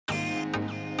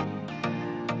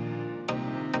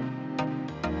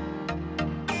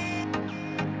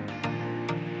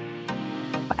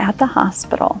at the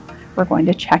hospital. We're going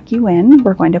to check you in.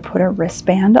 We're going to put a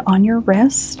wristband on your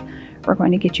wrist. We're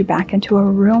going to get you back into a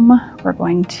room. We're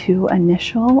going to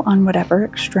initial on whatever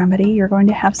extremity you're going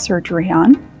to have surgery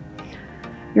on.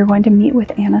 You're going to meet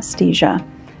with anesthesia.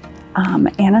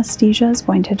 Anesthesia is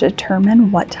going to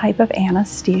determine what type of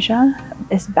anesthesia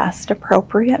is best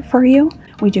appropriate for you.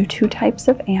 We do 2 types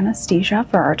of anesthesia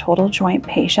for our total joint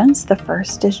patients. The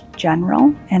first is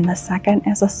general and the second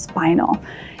is a spinal.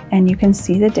 And you can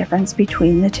see the difference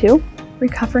between the two.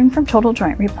 Recovering from total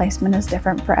joint replacement is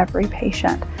different for every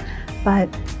patient, but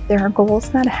there are goals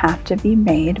that have to be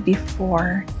made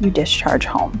before you discharge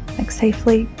home, like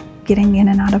safely getting in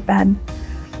and out of bed,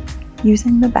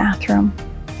 using the bathroom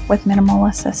with minimal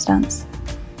assistance,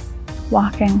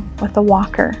 walking with a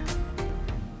walker,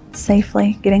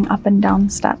 safely getting up and down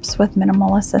steps with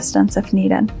minimal assistance if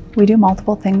needed. We do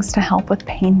multiple things to help with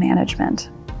pain management.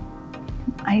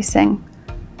 Icing,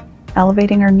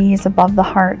 elevating our knees above the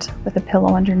heart with a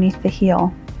pillow underneath the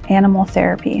heel, animal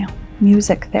therapy,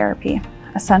 music therapy,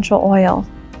 essential oil,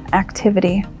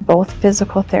 activity, both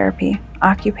physical therapy,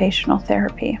 occupational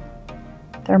therapy.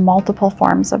 There are multiple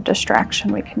forms of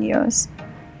distraction we can use.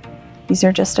 These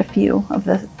are just a few of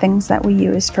the things that we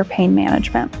use for pain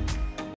management.